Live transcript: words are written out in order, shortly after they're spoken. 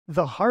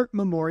The Hart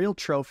Memorial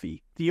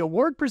Trophy, the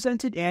award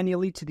presented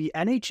annually to the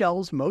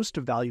NHL's most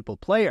valuable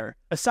player.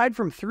 Aside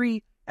from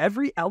three,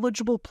 every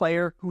eligible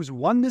player who's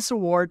won this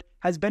award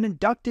has been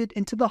inducted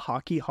into the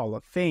Hockey Hall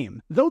of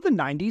Fame. Though the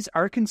 90s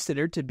are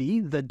considered to be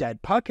the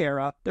dead puck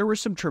era, there were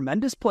some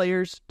tremendous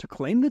players to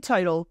claim the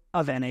title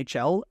of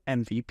NHL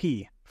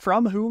MVP.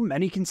 From whom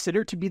many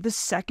consider to be the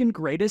second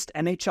greatest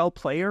NHL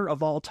player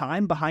of all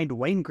time behind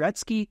Wayne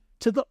Gretzky,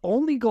 to the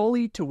only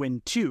goalie to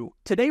win two.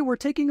 Today we're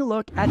taking a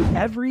look at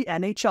every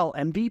NHL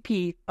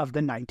MVP of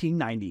the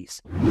 1990s.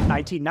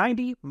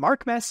 1990,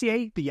 Mark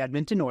Messier, the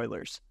Edmonton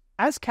Oilers.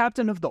 As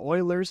captain of the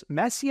Oilers,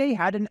 Messier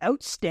had an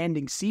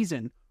outstanding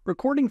season,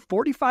 recording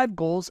 45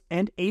 goals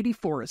and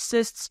 84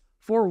 assists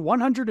for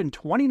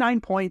 129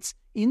 points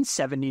in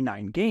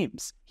 79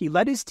 games. He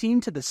led his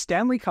team to the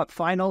Stanley Cup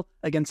final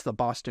against the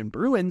Boston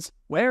Bruins,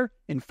 where,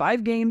 in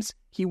 5 games,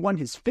 he won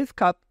his 5th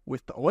cup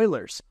with the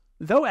Oilers.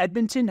 Though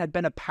Edmonton had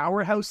been a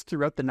powerhouse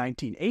throughout the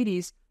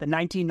 1980s, the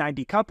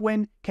 1990 Cup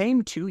win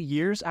came 2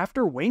 years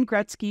after Wayne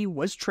Gretzky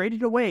was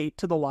traded away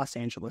to the Los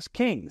Angeles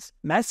Kings.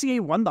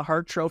 Messier won the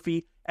Hart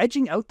Trophy,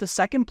 edging out the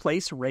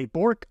second-place Ray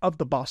Bourque of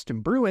the Boston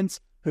Bruins,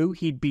 who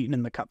he'd beaten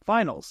in the Cup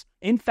Finals.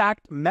 In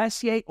fact,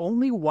 Messier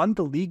only won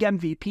the league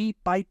MVP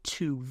by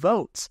 2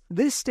 votes.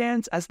 This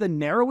stands as the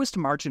narrowest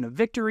margin of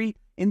victory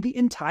in the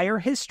entire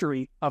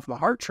history of the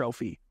Hart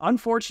Trophy.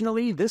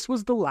 Unfortunately, this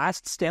was the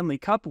last Stanley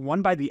Cup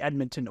won by the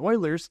Edmonton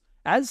Oilers,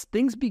 as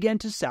things began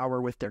to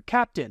sour with their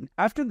captain.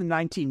 After the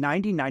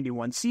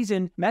 1990-91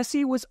 season,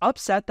 Messier was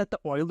upset that the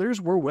Oilers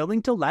were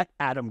willing to let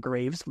Adam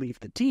Graves leave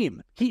the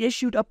team. He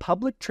issued a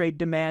public trade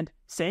demand,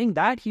 saying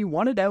that he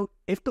wanted out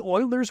if the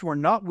Oilers were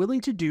not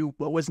willing to do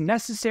what was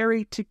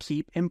necessary to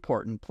keep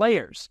important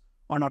players.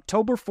 On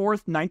October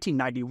 4th,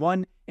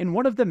 1991, in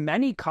one of the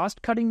many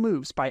cost-cutting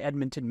moves by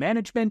Edmonton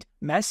management,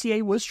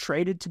 Messier was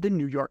traded to the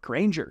New York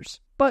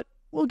Rangers. But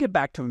we'll get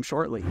back to him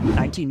shortly.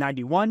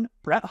 1991,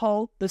 Brett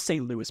Hull, the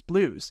St. Louis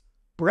Blues.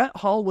 Brett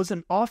Hull was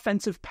an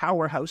offensive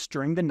powerhouse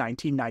during the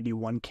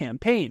 1991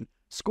 campaign,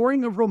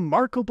 scoring a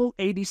remarkable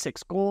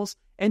 86 goals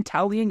and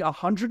tallying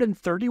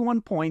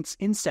 131 points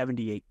in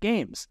 78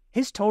 games.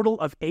 His total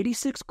of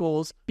 86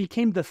 goals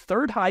became the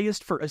 3rd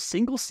highest for a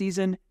single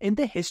season in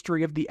the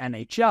history of the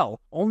NHL,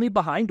 only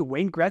behind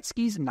Wayne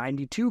Gretzky's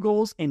 92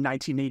 goals in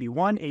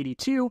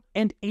 1981-82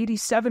 and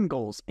 87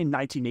 goals in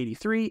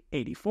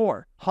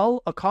 1983-84.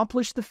 Hull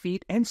accomplished the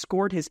feat and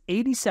scored his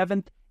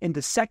 87th in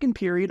the second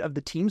period of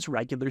the team's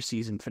regular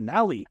season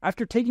finale,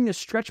 after taking a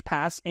stretch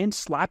pass and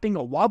slapping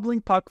a wobbling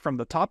puck from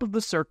the top of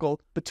the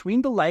circle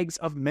between the legs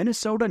of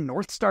Minnesota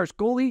North Stars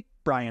goalie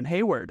Brian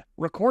Hayward.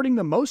 Recording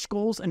the most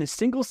goals in a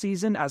single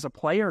season as a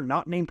player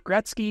not named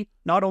Gretzky,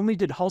 not only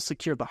did Hull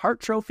secure the Hart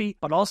Trophy,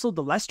 but also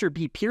the Lester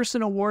B.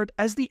 Pearson Award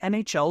as the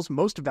NHL's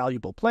most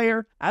valuable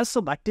player, as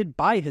selected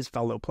by his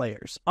fellow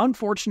players.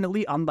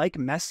 Unfortunately, unlike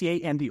Messier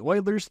and the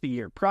Oilers the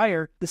year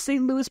prior, the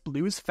St. Louis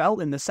Blues fell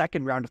in the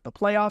second round of the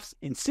playoffs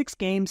in 6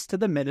 games to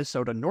the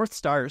Minnesota North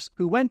Stars,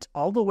 who went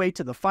all the way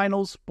to the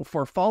finals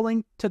before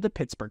falling to the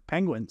Pittsburgh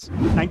Penguins.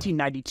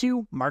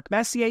 1992, Mark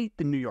Messier,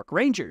 the New York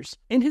Rangers.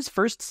 In his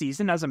first season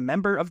as a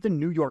member of the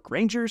New York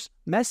Rangers,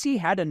 Messier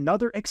had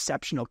another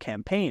exceptional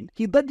campaign.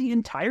 He led the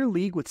entire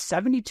league with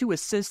 72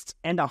 assists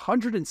and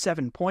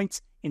 107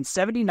 points in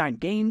 79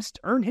 games to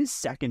earn his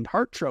 2nd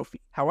Hart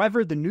Trophy.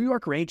 However, the New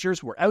York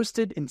Rangers were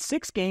ousted in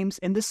 6 games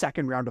in the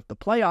second round of the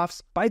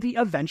playoffs by the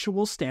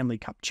eventual Stanley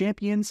Cup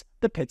champions,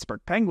 the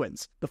Pittsburgh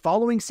Penguins. The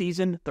following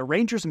season, the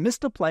Rangers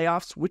missed the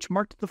playoffs, which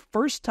marked the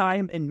first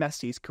time in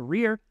Messier's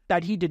career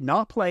that he did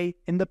not play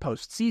in the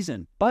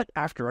postseason. But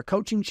after a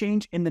coaching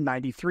change in the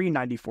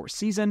 93-94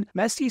 season,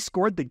 Messier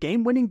scored the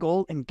game-winning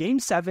goal in Game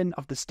 7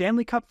 of the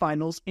Stanley Cup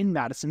Finals in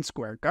Madison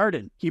Square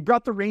Garden. He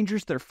brought the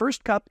Rangers their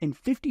first cup in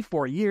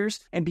 54 years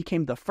and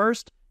became the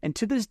first, and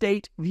to this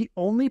date, the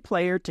only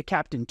player to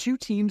captain 2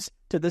 teams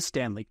to the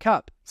Stanley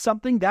Cup,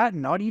 something that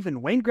not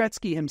even Wayne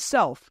Gretzky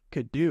himself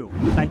could do.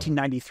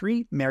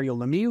 1993, Mario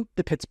Lemieux,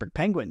 the Pittsburgh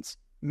Penguins.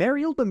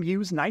 Mario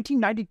Lemieux's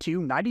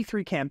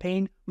 1992-93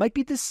 campaign might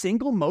be the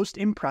single most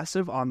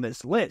impressive on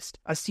this list,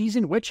 a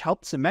season which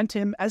helped cement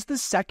him as the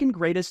second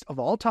greatest of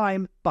all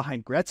time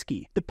behind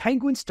Gretzky. The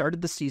Penguins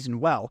started the season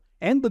well,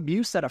 and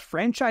Lemieux set a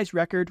franchise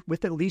record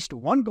with at least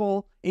 1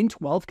 goal in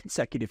 12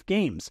 consecutive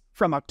games,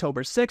 from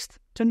October 6th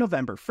to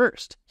November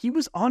 1st. He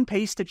was on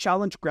pace to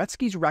challenge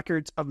Gretzky's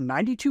records of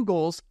 92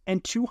 goals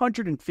and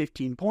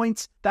 215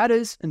 points, that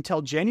is,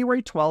 until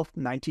January 12th,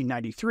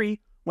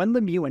 1993, when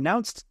Lemieux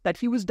announced that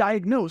he was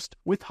diagnosed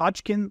with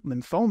Hodgkin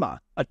lymphoma,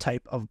 a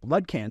type of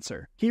blood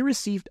cancer. He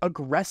received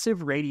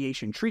aggressive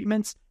radiation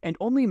treatments and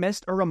only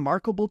missed a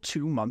remarkable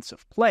 2 months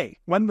of play.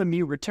 When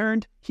Lemieux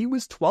returned, he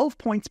was 12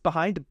 points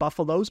behind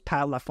Buffalo's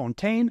Pat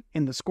LaFontaine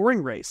in the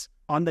scoring race.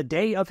 On the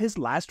day of his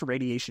last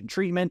radiation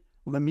treatment,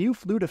 Lemieux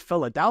flew to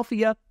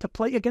Philadelphia to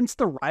play against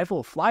the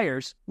rival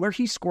Flyers, where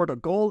he scored a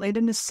goal and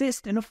an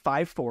assist in a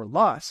 5-4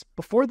 loss.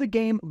 Before the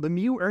game,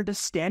 Lemieux earned a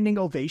standing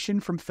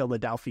ovation from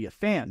Philadelphia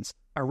fans.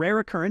 a rare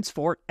occurrence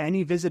for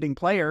any visiting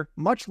player,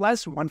 much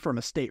less one from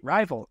a state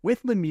rival.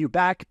 With Lemieux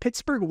back,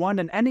 Pittsburgh won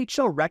an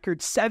NHL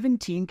record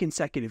 17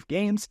 consecutive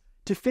games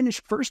to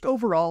finish first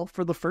overall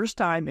for the first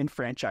time in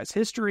franchise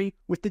history,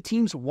 with the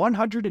team's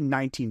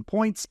 119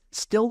 points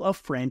still a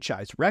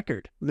franchise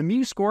record.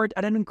 Lemieux scored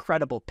at an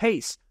incredible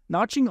pace,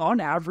 notching on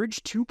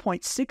average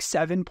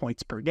 2.67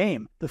 points per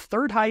game, the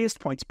third highest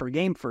points per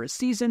game for a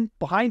season,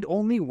 behind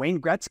only Wayne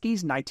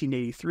Gretzky's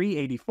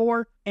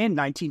 1983-84 and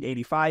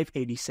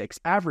 1985-86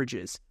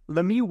 averages.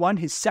 Lemieux won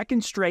his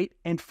second straight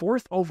and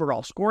fourth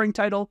overall scoring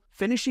title,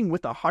 finishing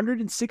with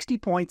 160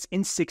 points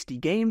in 60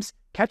 games,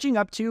 catching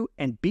up to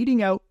and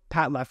beating out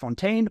Pat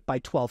LaFontaine by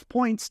 12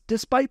 points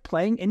despite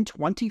playing in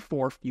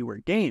 24 fewer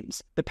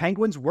games. The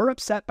Penguins were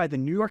upset by the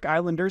New York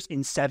Islanders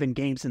in 7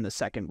 games in the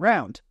second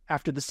round.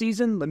 After the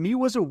season, Lemieux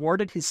was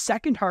awarded his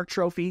second Hart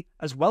Trophy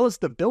as well as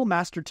the Bill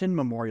Masterton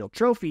Memorial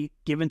Trophy,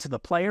 given to the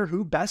player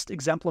who best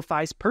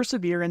exemplifies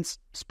perseverance,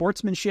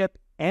 sportsmanship,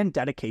 and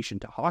dedication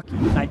to hockey.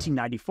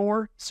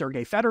 1994,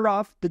 Sergei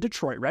Fedorov, the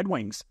Detroit Red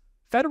Wings.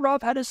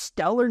 Fedorov had a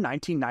stellar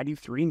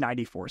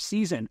 1993-94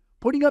 season,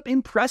 putting up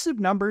impressive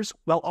numbers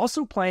while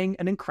also playing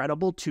an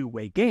incredible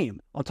two-way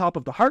game. On top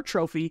of the Hart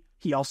Trophy,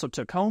 he also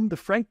took home the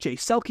Frank J.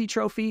 Selke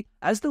Trophy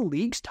as the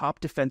league's top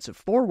defensive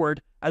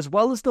forward, as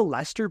well as the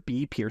Lester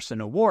B.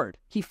 Pearson Award.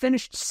 He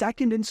finished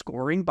second in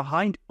scoring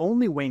behind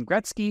only Wayne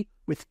Gretzky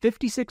with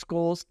 56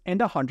 goals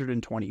and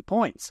 120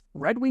 points.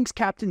 Red Wings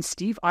captain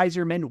Steve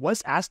Yzerman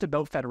was asked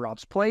about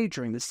Fedorov's play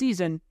during the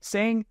season,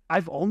 saying,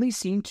 "I've only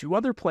seen 2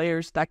 other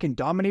players that can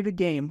dominate a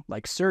game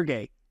like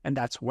Sergei, and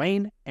that's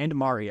Wayne and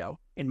Mario.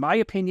 In my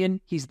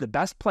opinion, he's the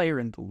best player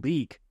in the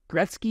league."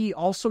 Gretzky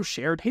also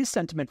shared his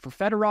sentiment for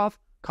Fedorov,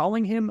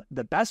 calling him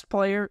the best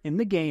player in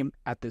the game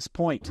at this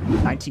point.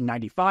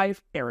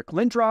 1995, Eric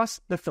Lindros,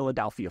 the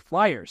Philadelphia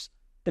Flyers.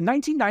 The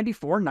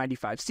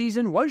 1994-95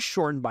 season was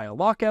shortened by a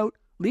lockout,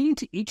 leading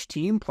to each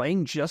team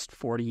playing just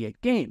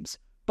 48 games.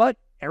 But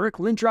Eric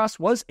Lindros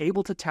was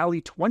able to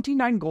tally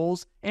 29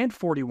 goals and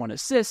 41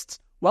 assists,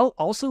 while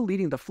also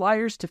leading the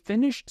Flyers to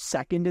finish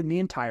second in the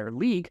entire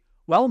league,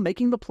 while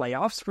making the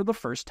playoffs for the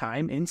first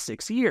time in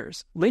 6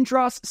 years.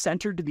 Lindros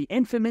centered the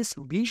infamous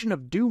Legion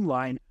of Doom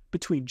line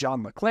between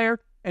John LeClair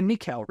and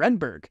Mikael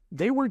Renberg.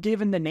 They were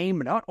given the name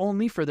not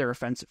only for their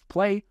offensive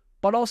play,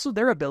 but also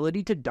their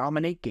ability to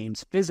dominate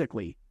games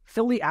physically.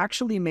 Philly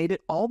actually made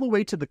it all the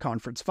way to the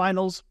conference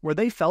finals, where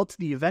they fell to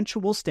the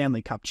eventual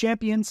Stanley Cup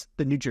champions,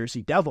 the New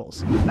Jersey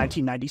Devils.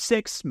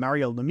 1996,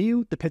 Mario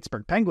Lemieux, the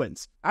Pittsburgh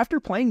Penguins. After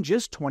playing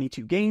just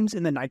 22 games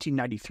in the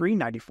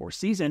 1993-94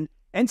 season,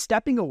 and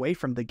stepping away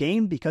from the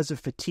game because of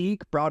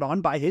fatigue brought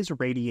on by his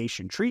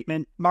radiation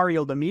treatment,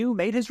 Mario Lemieux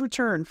made his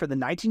return for the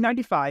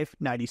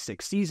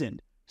 1995-96 season.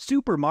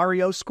 Super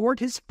Mario scored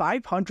his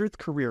 500th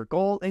career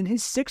goal in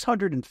his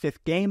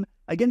 605th game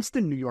against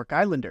the New York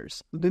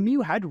Islanders.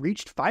 Lemieux had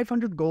reached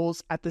 500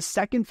 goals at the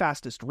second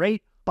fastest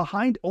rate,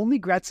 behind only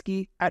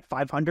Gretzky at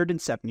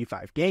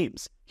 575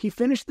 games. He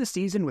finished the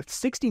season with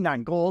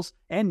 69 goals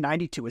and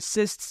 92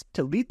 assists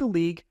to lead the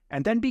league,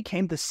 and then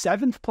became the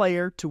 7th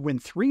player to win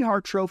 3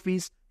 Hart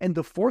trophies and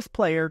the 4th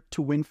player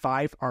to win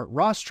 5 Art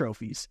Ross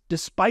trophies.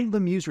 Despite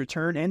Lemieux's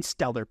return and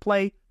stellar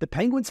play, the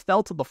Penguins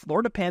fell to the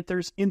Florida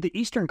Panthers in the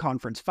Eastern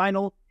Conference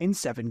Final in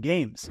 7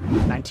 games.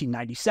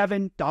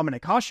 1997,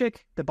 Dominik Hasek,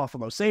 the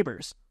Buffalo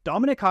Sabres.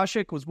 Dominik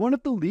Hasek was one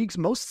of the league's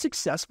most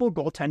successful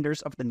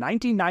goaltenders of the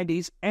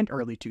 1990s and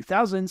early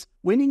 2000s,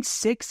 winning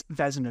 6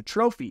 Vezina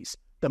trophies,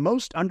 the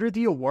most under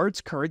the award's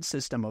current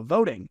system of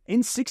voting.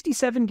 In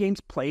 67 games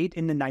played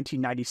in the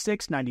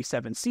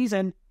 1996-97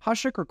 season,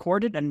 Hasek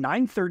recorded a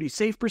 .930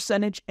 save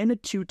percentage and a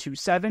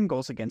 .227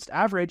 goals against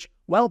average,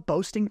 while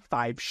boasting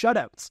 5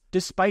 shutouts.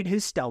 Despite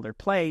his stellar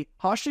play,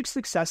 Hasek's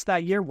success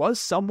that year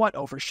was somewhat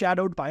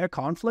overshadowed by a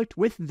conflict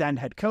with then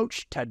head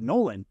coach Ted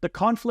Nolan. The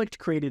conflict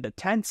created a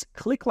tense,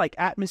 clique-like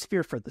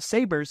atmosphere for the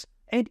Sabres,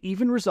 and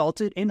even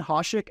resulted in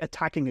Hasek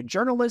attacking a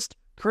journalist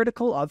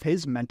critical of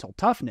his mental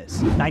toughness.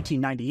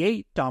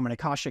 1998, Dominik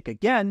Hasek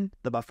again,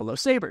 the Buffalo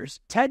Sabres.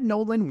 Ted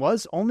Nolan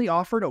was only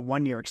offered a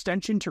 1-year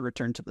extension to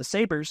return to the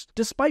Sabres,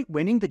 despite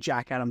winning the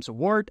Jack Adams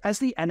Award as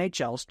the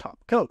NHL's top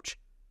coach.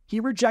 He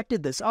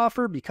rejected this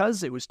offer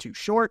because it was too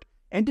short,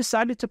 and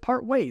decided to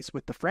part ways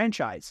with the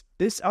franchise.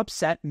 This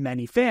upset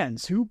many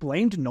fans, who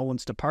blamed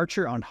Nolan's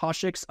departure on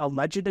Hasek's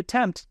alleged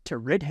attempt to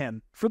rid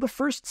him. For the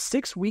first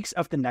 6 weeks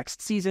of the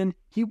next season,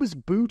 he was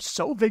booed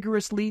so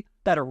vigorously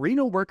that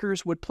arena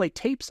workers would play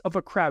tapes of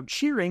a crowd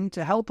cheering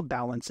to help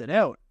balance it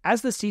out.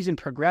 As the season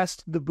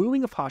progressed, the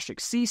booing of Hasek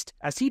ceased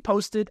as he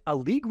posted a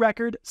league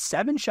record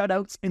 7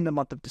 shutouts in the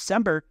month of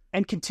December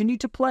and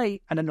continued to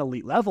play at an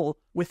elite level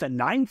with a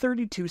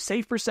 .932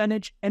 save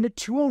percentage and a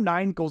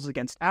 .209 goals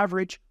against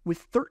average with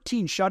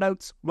 13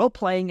 shutouts while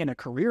playing in a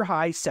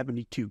career-high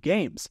 72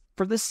 games.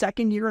 For the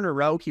second year in a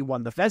row, he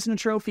won the Vezina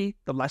Trophy,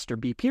 the Lester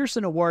B.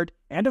 Pearson Award,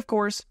 and of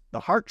course,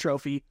 the Hart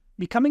Trophy,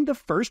 becoming the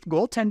first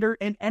goaltender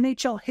in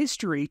NHL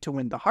history to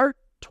win the Hart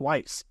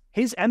twice.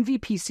 His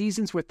MVP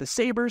seasons with the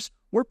Sabres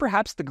were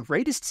perhaps the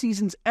greatest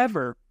seasons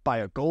ever by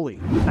a goalie.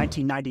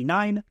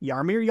 1999,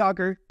 Jaromir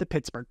Jagr, the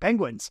Pittsburgh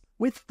Penguins.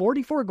 With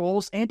 44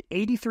 goals and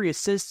 83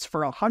 assists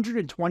for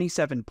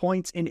 127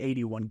 points in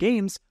 81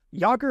 games,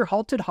 Jagr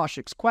halted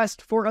Hasek's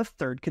quest for a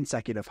third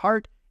consecutive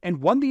Hart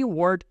and won the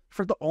award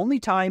for the only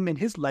time in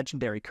his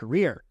legendary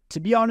career. To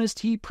be honest,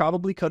 he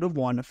probably could have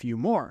won a few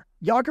more.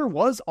 Jagr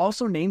was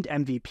also named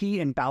MVP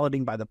in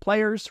balloting by the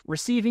players,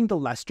 receiving the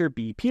Lester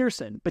B.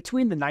 Pearson.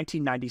 Between the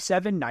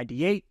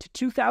 1997-98 to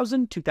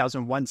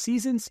 2000-2001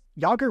 seasons,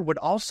 Jagr would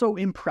also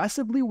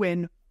impressively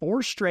win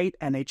 4 straight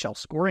NHL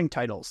scoring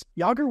titles.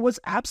 Jagr was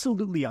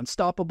absolutely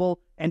unstoppable,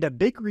 and a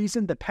big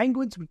reason the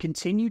Penguins would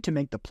continue to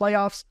make the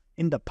playoffs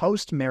in the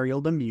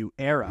post-Mario Lemieux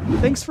era.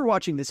 Thanks for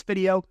watching this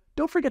video.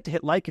 Don't forget to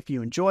hit like if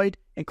you enjoyed,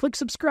 and click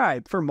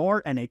subscribe for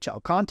more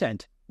NHL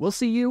content. We'll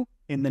see you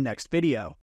in the next video.